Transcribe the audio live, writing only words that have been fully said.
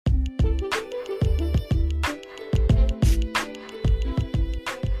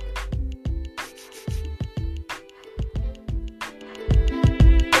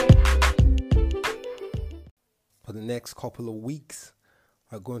next couple of weeks,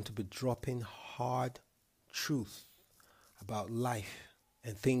 we're going to be dropping hard truth about life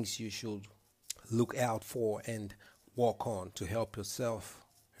and things you should look out for and work on to help yourself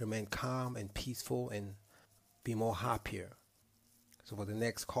remain calm and peaceful and be more happier. So for the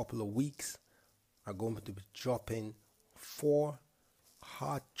next couple of weeks, we're going to be dropping 4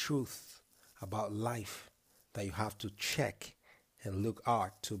 hard truths about life that you have to check and look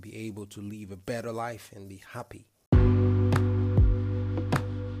out to be able to live a better life and be happy.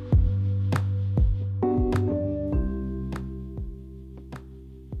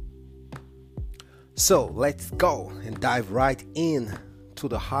 So let's go and dive right in to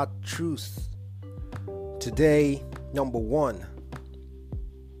the hard truths. Today, number 1.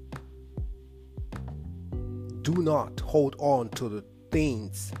 Do not hold on to the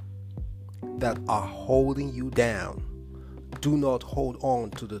things that are holding you down. Do not hold on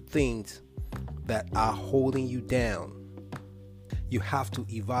to the things that are holding you down. You have to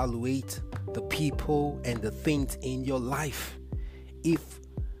evaluate the people and the things in your life. If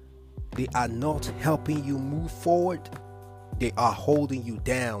they are not helping you move forward, they are holding you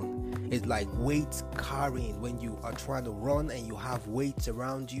down. It's like weights carrying. When you are trying to run and you have weights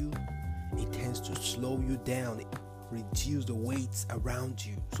around you, it tends to slow you down, reduce the weights around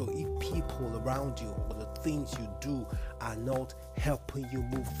you. So if people around you or the things you do are not helping you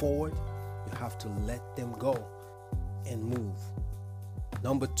move forward, you have to let them go and move.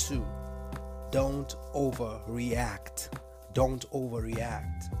 Number 2, don't overreact. Don't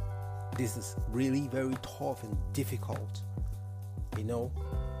overreact. This is really very tough and difficult,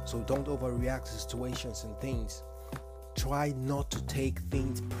 so don't overreact to situations and things. Try not to take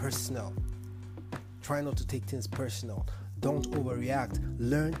things personal. Don't overreact.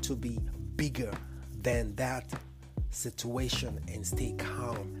 Learn to be bigger than that situation and stay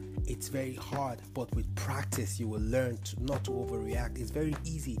calm. It's very hard, but with practice you will learn to not to overreact. It's very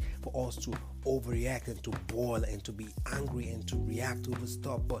easy for us to overreact and to boil and to be angry and to react over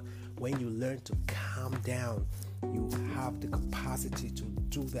stuff, but when you learn to calm down, you have the capacity to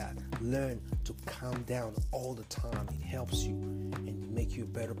do that. Learn to calm down all the time. It helps you and make you a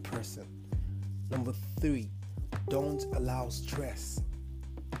better person. Number 3, don't allow stress.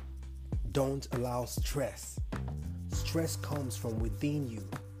 Don't allow stress. Stress comes from within you.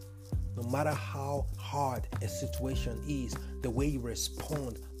 No matter how hard a situation is, the way you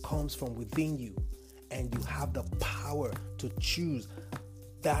respond comes from within you, and you have the power to choose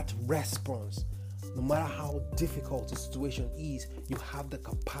that response. No matter how difficult a situation is, you have the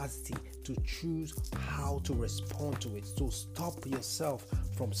capacity to choose how to respond to it. So stop yourself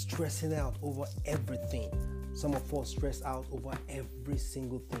from stressing out over everything. Some of us stress out over every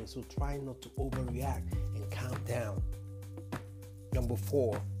single thing. So try not to overreact and calm down. Number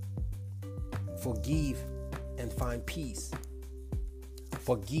 4, forgive and find peace.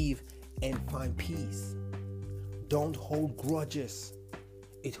 Forgive and find peace. Don't hold grudges.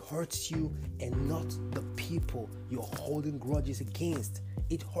 It hurts you and not the people you're holding grudges against.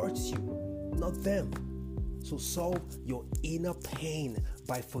 It hurts you, not them. So solve your inner pain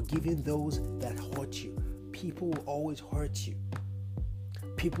by forgiving those that hurt you. People will always hurt you.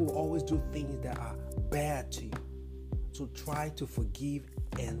 People will always do things that are bad to you. So try to forgive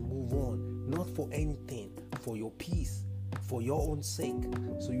and move on. Not for anything, for your peace, for your own sake,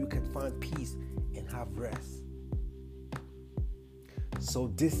 so you can find peace and have rest.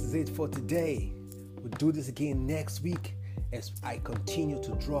 So this is it for today. We'll do this again next week as I continue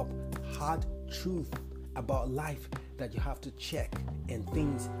to drop hard truth about life that you have to check and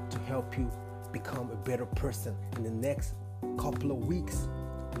things to help you become a better person. In the next couple of weeks,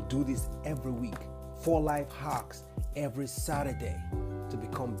 we'll do this every week. 4 life hacks every Saturday to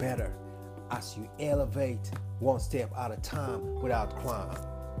become better as you elevate one step at a time without crying.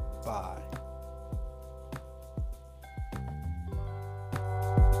 Bye.